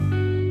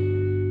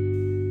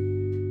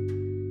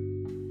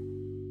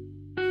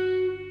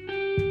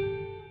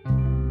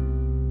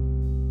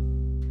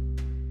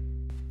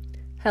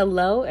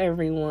Hello,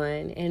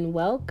 everyone, and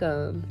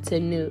welcome to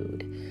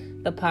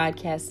Nude, the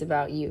podcast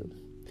about you.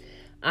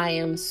 I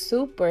am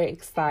super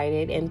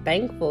excited and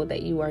thankful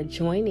that you are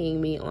joining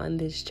me on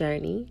this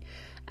journey.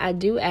 I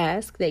do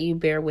ask that you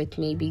bear with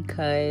me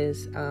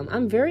because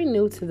I'm very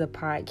new to the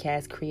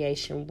podcast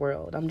creation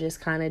world. I'm just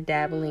kind of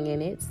dabbling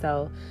in it,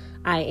 so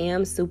I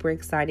am super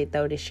excited,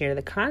 though, to share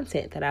the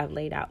content that I've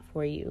laid out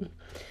for you.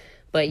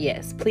 But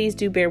yes, please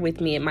do bear with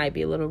me. It might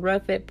be a little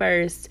rough at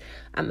first.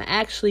 I'm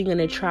actually going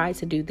to try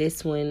to do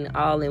this one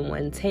all in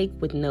one take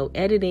with no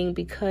editing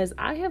because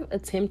I have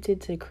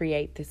attempted to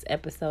create this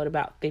episode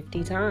about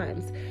 50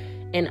 times.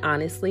 And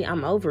honestly,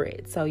 I'm over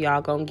it. So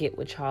y'all gonna get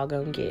what y'all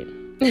gonna get.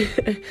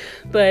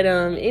 But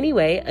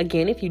anyway,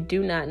 again, if you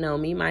do not know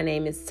me, my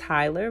name is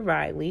Tyler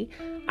Riley.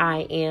 I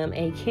am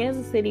a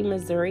Kansas City,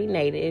 Missouri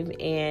native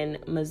and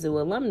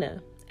Mizzou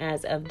alumna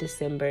as of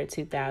December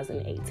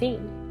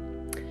 2018.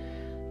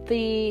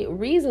 The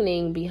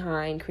reasoning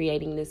behind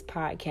creating this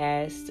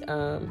podcast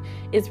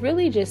is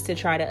really just to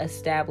try to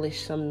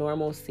establish some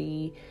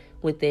normalcy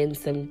within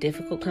some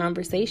difficult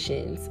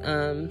conversations.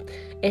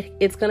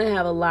 It's going to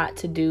have a lot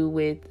to do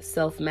with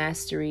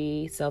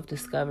self-mastery,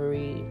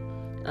 self-discovery,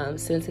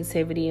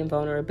 sensitivity, and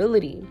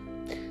vulnerability.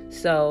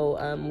 So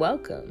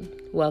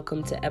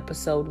welcome to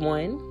episode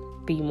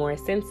 1, Be More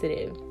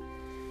Sensitive.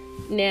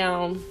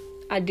 Now,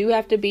 I do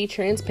have to be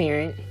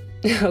transparent,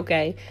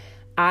 okay?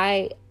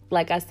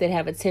 Like I said,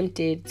 have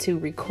attempted to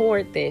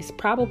record this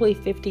probably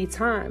 50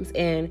 times.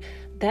 And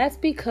that's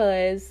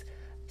because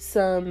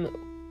some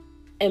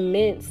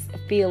immense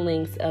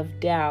feelings of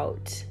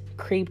doubt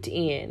creeped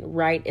in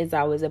right as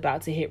I was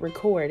about to hit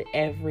record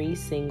every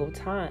single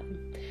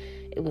time.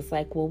 It was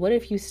like, well, what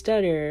if you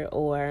stutter?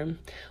 Or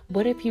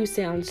what if you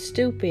sound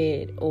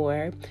stupid?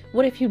 Or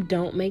what if you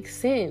don't make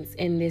sense?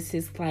 And this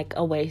is like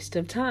a waste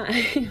of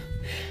time.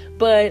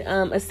 But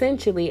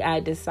essentially,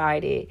 I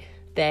decided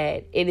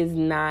that it is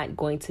not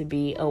going to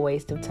be a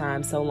waste of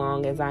time so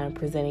long as I am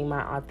presenting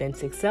my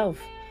authentic self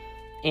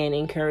and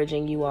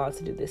encouraging you all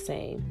to do the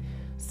same.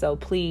 So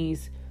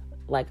please,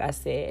 like I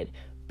said,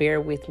 bear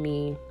with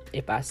me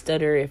if I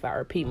stutter, if I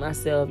repeat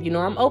myself.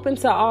 I'm open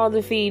to all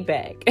the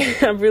feedback.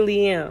 I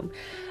really am.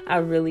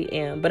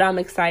 But I'm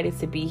excited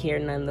to be here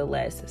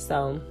nonetheless.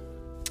 So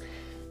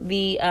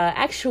the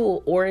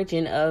actual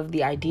origin of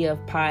the idea of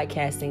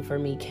podcasting for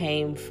me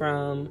came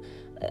from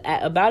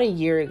about a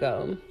year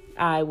ago.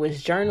 I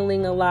was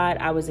journaling a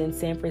lot. I was in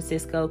San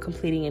Francisco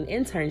completing an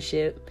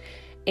internship.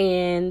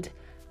 And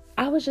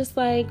I was just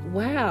like,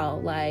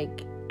 wow,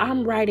 like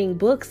I'm writing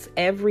books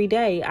every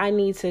day. I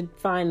need to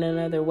find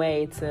another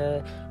way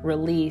to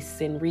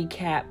release and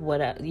recap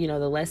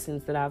the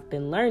lessons that I've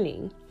been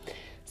learning.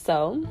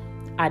 So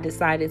I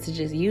decided to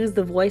just use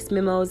the voice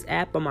memos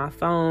app on my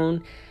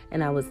phone.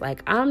 And I was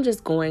like, I'm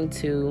just going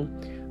to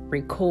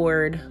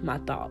record my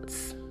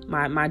thoughts,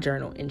 my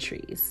journal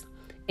entries.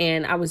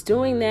 And I was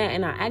doing that,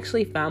 and I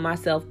actually found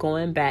myself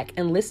going back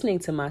and listening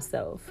to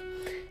myself.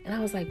 And I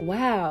was like,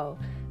 wow,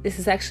 this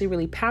is actually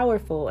really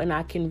powerful. And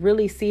I can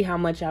really see how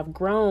much I've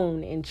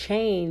grown and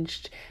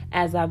changed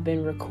as I've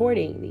been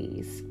recording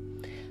these.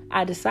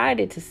 I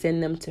decided to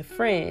send them to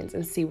friends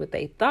and see what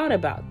they thought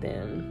about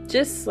them.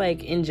 Just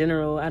like in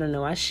general, I don't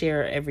know, I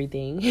share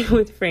everything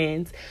with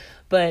friends.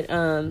 But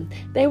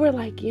they were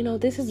like,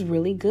 this is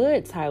really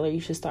good, Tyler. You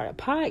should start a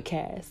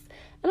podcast.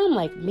 And I'm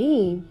like,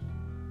 me?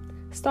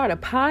 Start a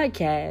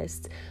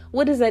podcast?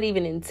 What does that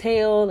even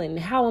entail? And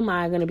how am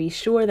I going to be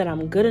sure that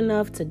I'm good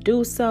enough to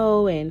do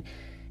so? And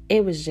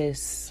it was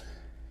just,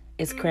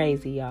 it's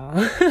crazy, y'all.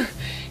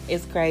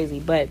 It's crazy,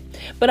 but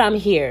I'm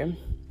here.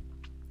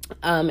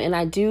 And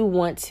I do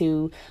want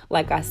to,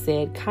 like I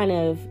said, kind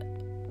of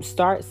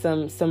start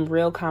some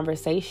real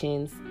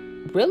conversations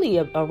really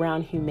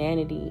around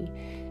humanity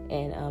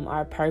and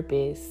our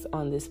purpose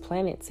on this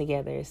planet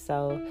together.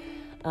 So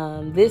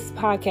this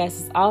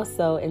podcast is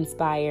also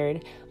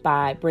inspired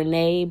by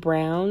Brené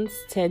Brown's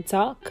TED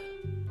Talk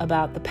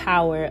about the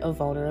power of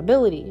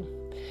vulnerability.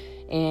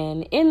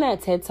 And in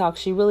that TED Talk,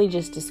 she really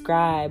just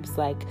describes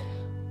like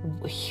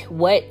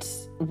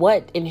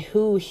what and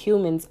who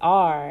humans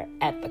are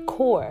at the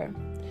core,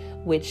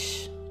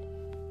 which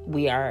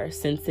we are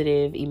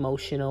sensitive,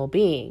 emotional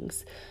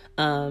beings.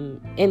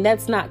 And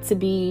that's not to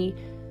be,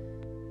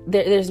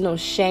 there's no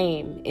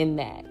shame in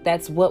that.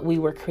 That's what we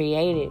were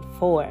created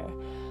for.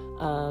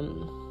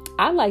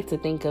 I like to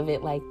think of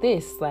it like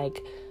this,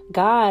 like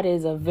God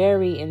is a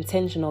very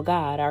intentional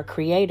God, our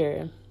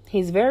creator.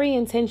 He's very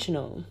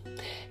intentional.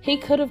 He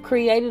could have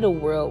created a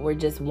world where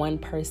just one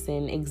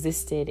person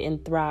existed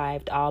and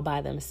thrived all by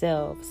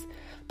themselves,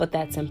 but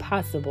that's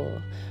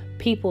impossible.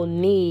 People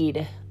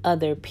need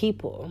other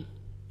people.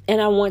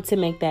 And I want to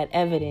make that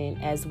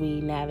evident as we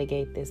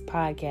navigate this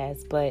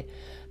podcast, but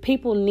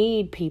people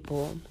need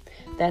people.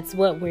 That's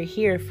what we're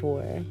here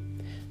for.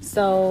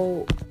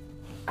 So,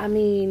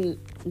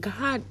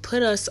 God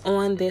put us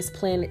on this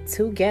planet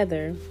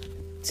together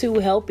to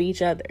help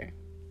each other.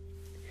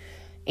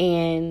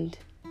 And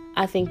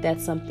I think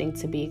that's something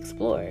to be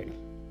explored.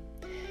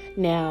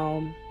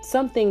 Now,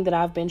 something that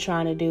I've been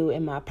trying to do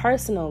in my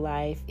personal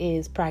life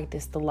is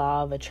practice the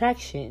law of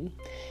attraction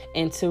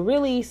and to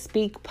really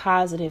speak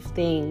positive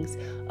things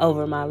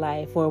over my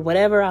life, or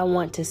whatever I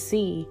want to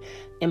see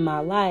in my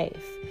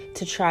life,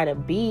 to try to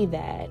be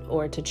that,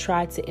 or to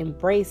try to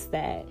embrace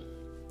that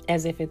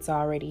as if it's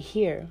already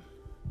here.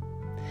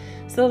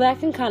 So that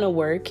can kind of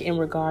work in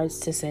regards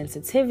to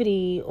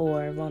sensitivity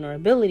or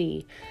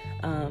vulnerability.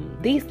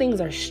 These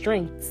things are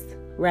strengths,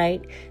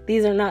 right?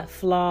 These are not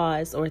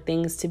flaws or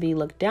things to be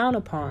looked down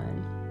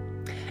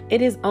upon.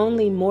 It is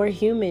only more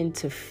human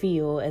to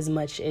feel as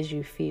much as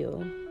you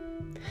feel.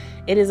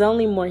 It is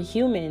only more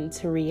human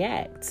to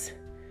react.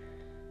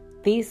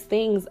 These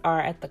things are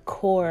at the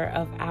core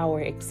of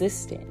our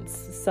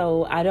existence.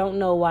 So I don't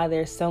know why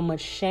there's so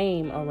much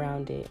shame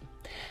around it.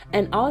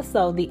 And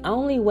also, the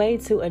only way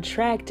to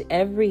attract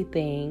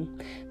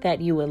everything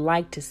that you would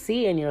like to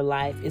see in your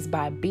life is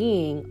by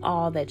being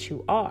all that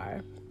you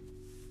are.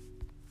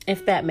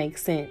 If that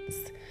makes sense.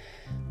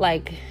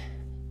 Like,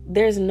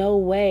 there's no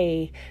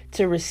way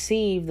to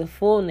receive the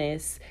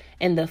fullness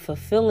and the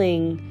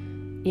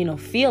fulfilling,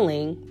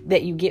 feeling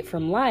that you get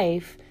from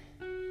life.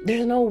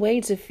 There's no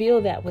way to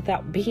feel that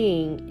without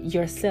being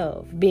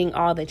yourself, being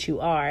all that you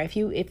are.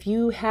 If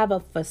you have a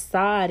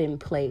facade in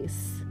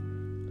place,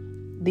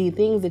 the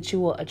things that you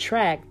will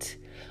attract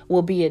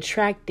will be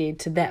attracted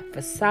to that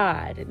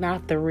facade,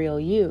 not the real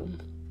you.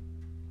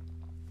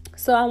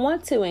 So I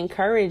want to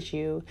encourage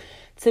you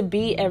to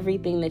be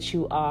everything that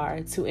you are,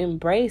 to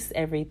embrace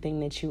everything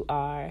that you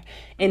are,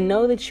 and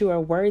know that you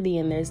are worthy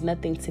and there's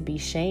nothing to be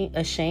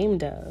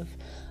ashamed of.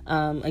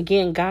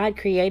 Again, God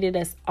created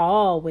us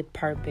all with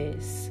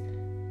purpose.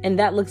 And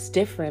that looks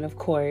different, of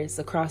course,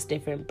 across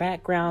different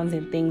backgrounds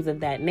and things of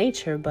that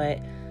nature, but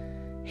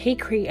He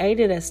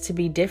created us to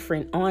be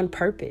different on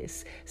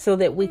purpose so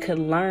that we could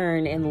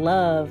learn and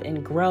love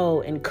and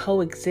grow and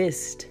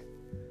coexist.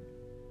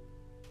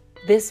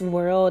 This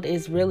world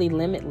is really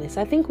limitless.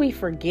 I think we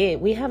forget.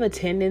 We have a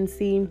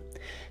tendency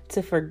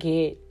to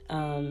forget,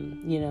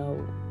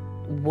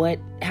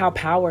 how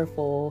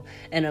powerful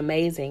and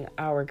amazing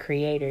our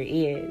Creator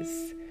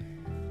is.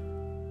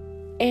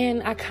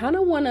 And I kind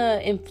of want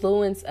to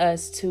influence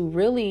us to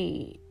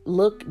really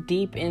look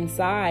deep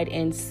inside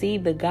and see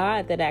the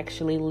God that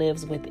actually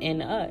lives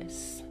within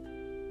us.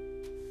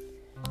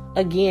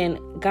 Again,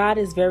 God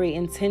is very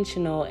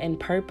intentional and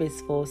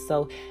purposeful.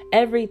 So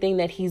everything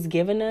that He's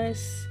given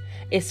us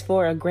is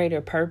for a greater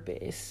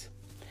purpose.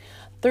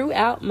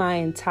 Throughout my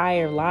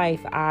entire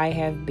life, I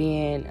have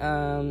been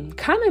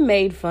kind of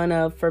made fun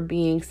of for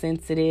being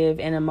sensitive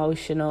and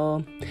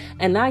emotional.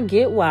 And I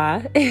get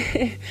why.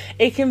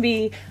 It can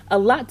be a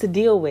lot to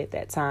deal with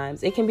at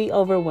times. It can be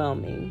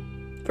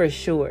overwhelming, for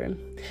sure.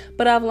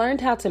 But I've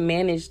learned how to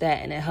manage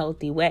that in a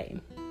healthy way.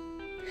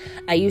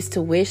 I used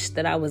to wish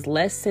that I was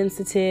less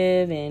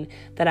sensitive and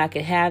that I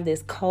could have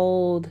this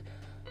cold,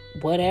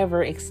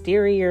 whatever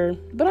exterior.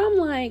 But I'm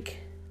like,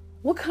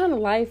 what kind of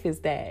life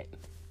is that?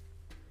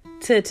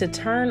 To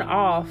turn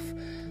off,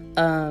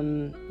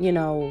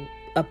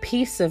 a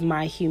piece of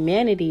my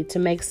humanity to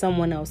make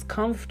someone else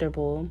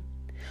comfortable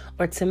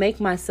or to make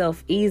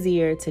myself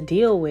easier to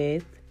deal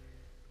with,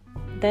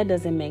 that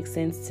doesn't make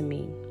sense to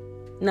me.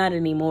 Not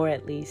anymore,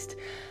 at least.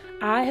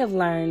 I have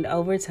learned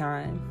over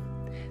time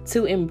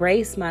to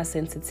embrace my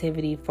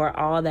sensitivity for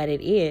all that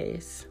it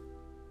is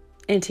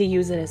and to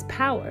use it as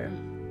power.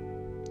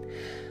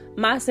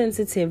 My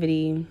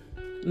sensitivity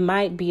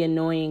might be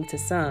annoying to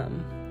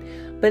some,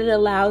 but it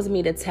allows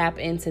me to tap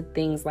into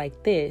things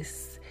like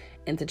this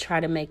and to try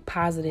to make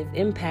positive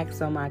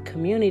impacts on my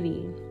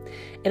community.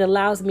 It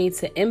allows me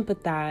to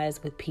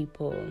empathize with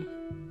people.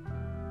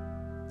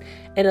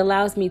 It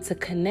allows me to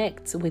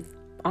connect with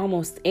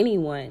almost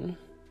anyone.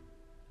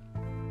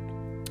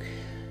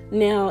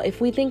 Now, if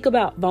we think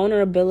about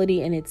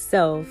vulnerability in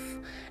itself,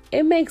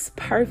 it makes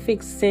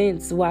perfect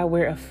sense why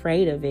we're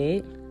afraid of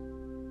it.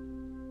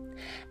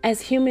 As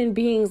human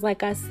beings,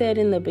 like I said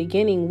in the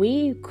beginning,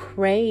 we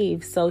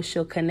crave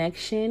social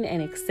connection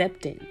and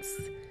acceptance.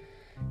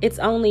 It's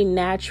only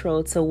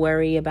natural to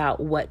worry about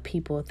what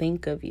people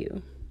think of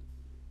you.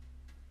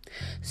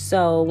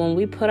 So when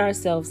we put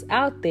ourselves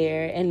out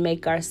there and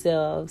make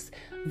ourselves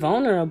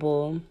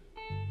vulnerable,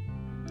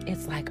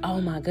 it's like,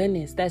 oh my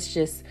goodness, that's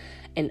just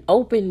an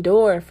open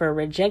door for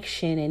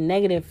rejection and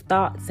negative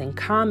thoughts and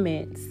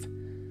comments.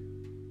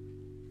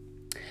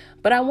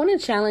 But I want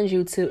to challenge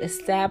you to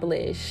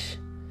establish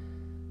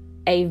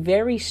a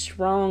very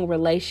strong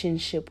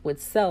relationship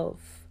with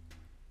self.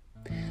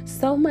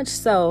 So much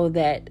so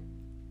that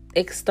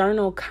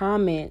external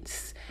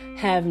comments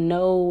have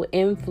no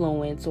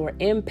influence or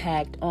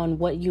impact on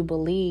what you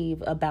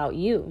believe about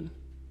you.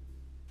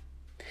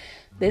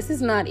 This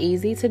is not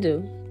easy to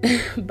do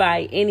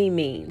by any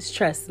means.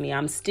 Trust me,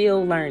 I'm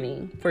still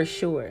learning for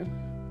sure.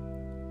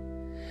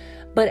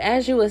 But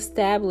as you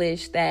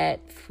establish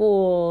that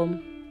full,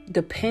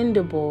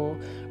 dependable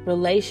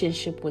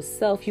relationship with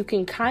self, you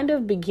can kind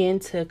of begin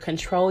to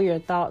control your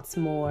thoughts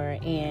more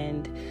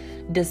and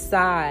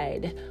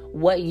decide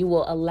what you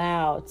will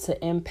allow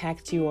to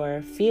impact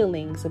your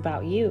feelings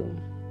about you.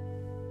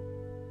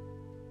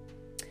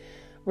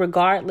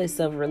 regardless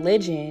of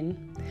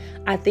religion,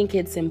 I think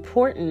it's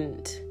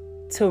important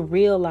to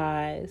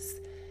realize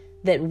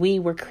that we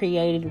were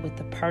created with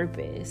a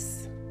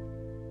purpose.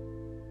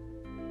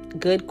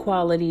 Good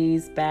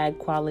qualities, bad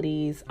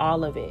qualities,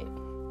 all of it.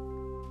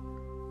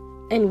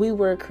 And we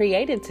were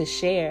created to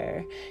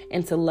share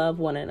and to love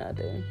one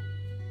another.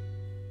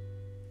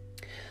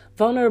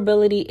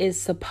 Vulnerability is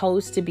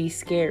supposed to be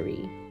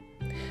scary.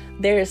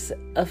 There's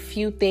a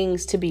few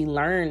things to be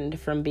learned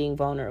from being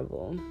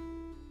vulnerable.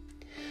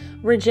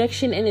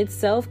 Rejection in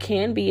itself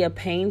can be a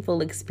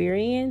painful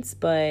experience,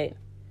 but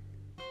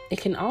it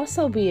can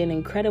also be an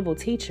incredible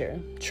teacher,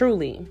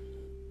 truly.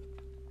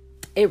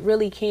 It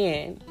really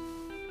can.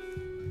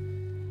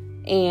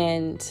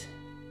 And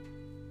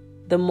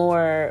the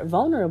more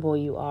vulnerable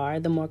you are,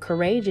 the more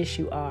courageous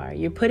you are.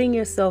 You're putting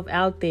yourself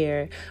out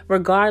there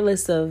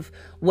regardless of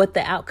what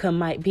the outcome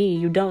might be.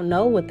 You don't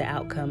know what the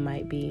outcome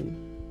might be.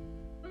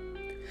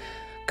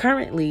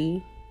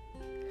 Currently,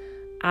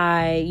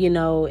 I,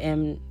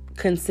 am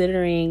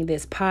considering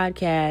this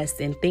podcast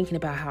and thinking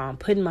about how I'm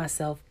putting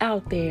myself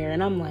out there.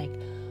 And I'm like,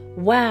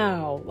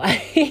 wow,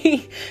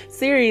 like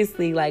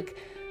seriously, like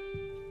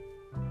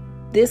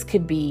this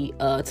could be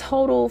a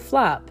total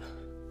flop.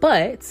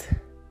 But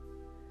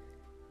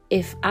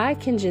if I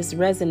can just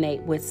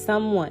resonate with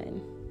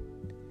someone,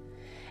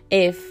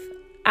 if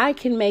I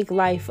can make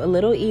life a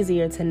little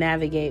easier to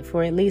navigate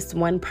for at least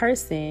one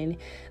person,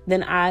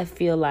 then I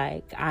feel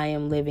like I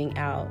am living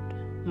out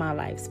my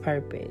life's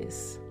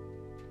purpose.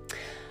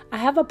 I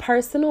have a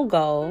personal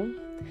goal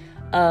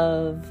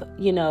of,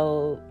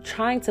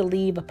 trying to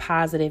leave a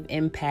positive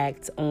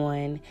impact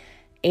on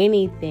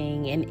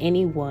anything and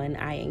anyone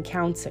I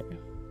encounter.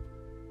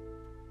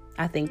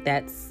 I think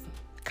that's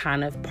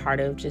kind of part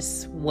of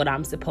just what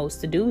I'm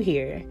supposed to do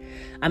here.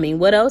 I mean,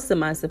 what else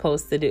am I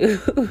supposed to do?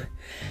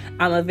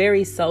 I'm a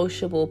very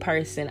sociable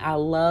person. I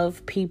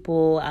love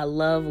people. I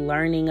love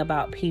learning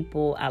about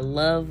people. I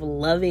love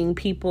loving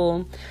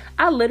people.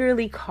 I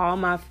literally call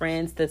my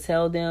friends to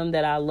tell them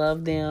that I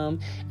love them,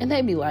 and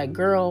they be like,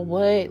 girl,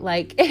 what?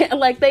 Like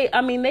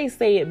they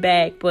say it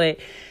back, but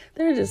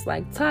they're just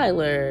like,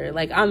 Tyler,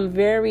 like I'm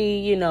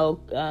very,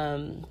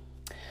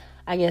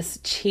 I guess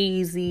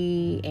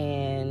cheesy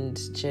and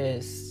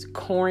just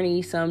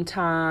corny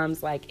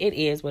sometimes. Like it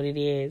is what it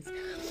is.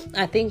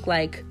 I think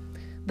like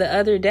the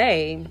other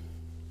day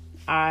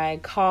I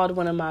called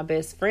one of my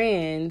best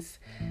friends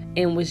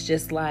and was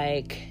just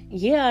like,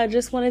 yeah, I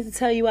just wanted to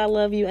tell you I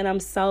love you and I'm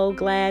so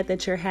glad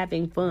that you're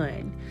having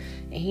fun.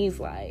 And he's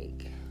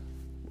like,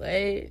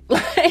 what?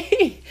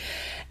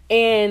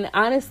 And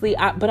honestly,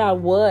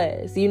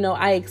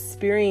 I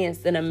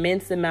experienced an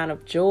immense amount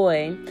of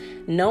joy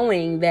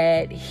knowing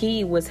that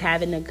he was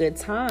having a good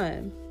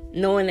time,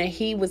 knowing that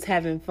he was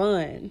having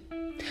fun.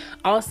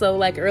 Also,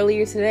 like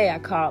earlier today, I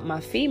called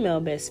my female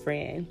best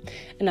friend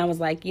and I was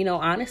like,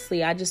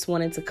 honestly, I just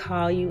wanted to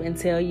call you and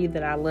tell you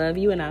that I love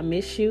you and I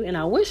miss you and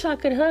I wish I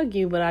could hug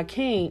you, but I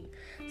can't.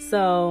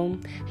 So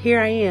here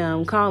I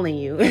am calling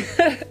you.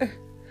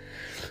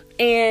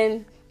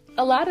 And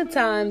a lot of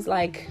times,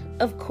 like,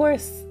 of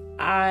course,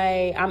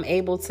 I'm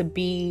able to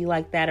be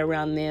like that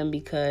around them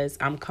because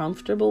I'm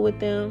comfortable with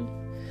them.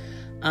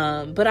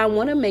 But I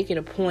want to make it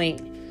a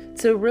point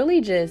to really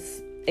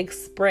just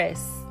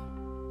express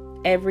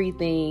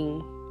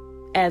everything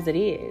as it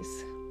is.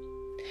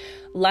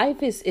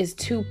 Life is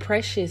too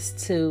precious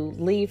to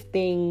leave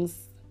things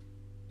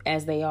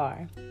as they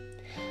are.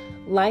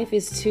 Life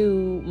is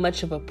too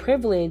much of a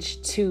privilege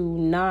to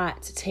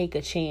not take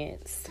a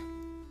chance.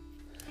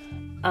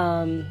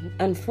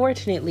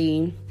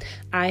 Unfortunately,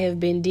 I have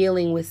been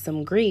dealing with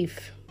some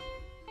grief,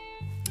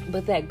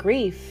 but that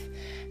grief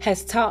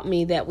has taught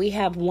me that we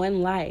have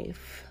one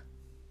life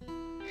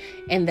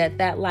and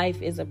that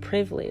life is a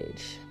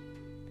privilege,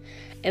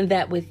 and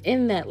that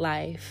within that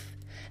life,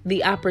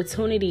 the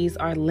opportunities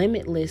are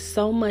limitless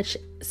so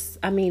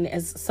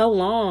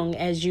long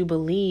as you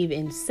believe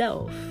in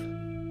self.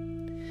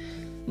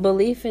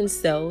 Belief in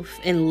self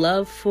and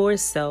love for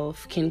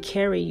self can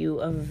carry you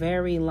a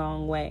very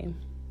long way.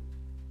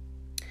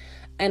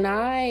 And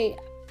I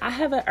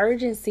have an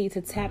urgency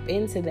to tap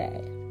into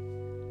that.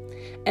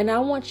 And I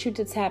want you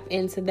to tap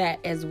into that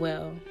as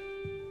well.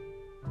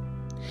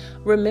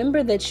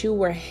 Remember that you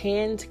were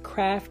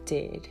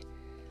handcrafted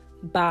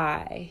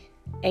by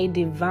a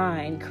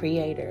divine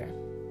creator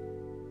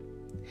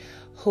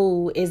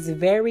who is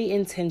very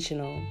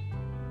intentional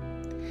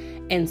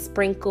and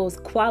sprinkles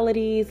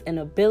qualities and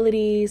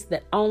abilities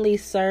that only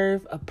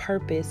serve a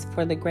purpose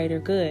for the greater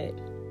good.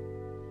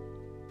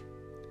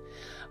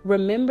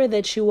 Remember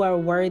that you are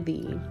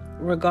worthy,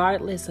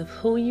 regardless of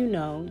who you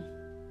know,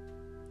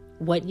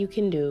 what you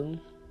can do,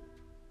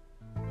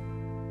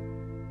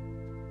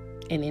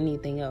 and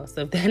anything else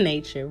of that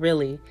nature,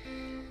 really.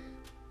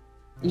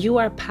 You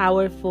are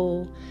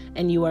powerful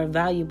and you are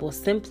valuable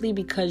simply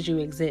because you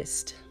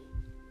exist.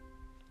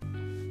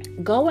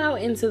 Go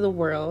out into the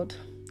world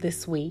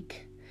this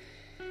week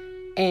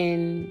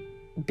and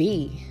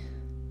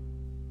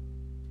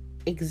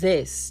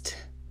exist.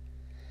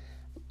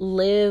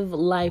 Live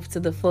life to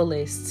the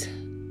fullest.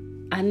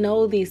 I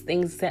know these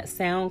things that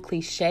sound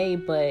cliche,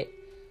 but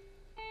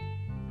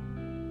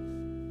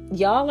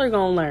y'all are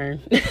going to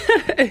learn.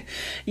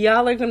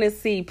 Y'all are going to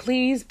see.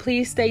 Please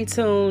stay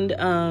tuned.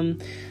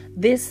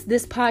 This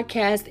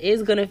podcast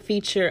is going to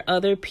feature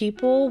other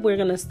people. We're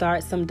going to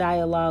start some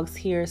dialogues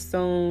here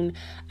soon.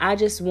 I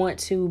just want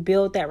to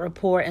build that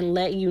rapport and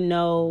let you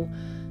know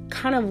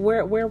kind of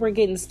where we're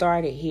getting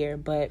started here.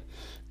 But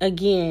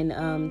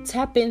again,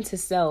 tap into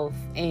self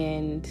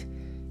and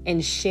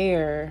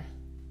share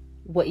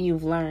what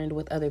you've learned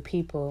with other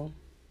people.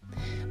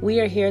 We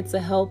are here to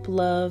help,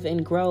 love,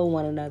 and grow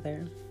one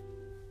another.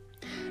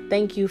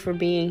 Thank you for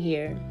being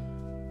here.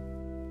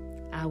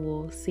 I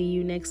will see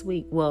you next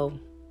week. Well,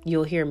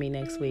 you'll hear me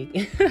next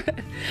week.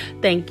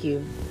 Thank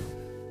you.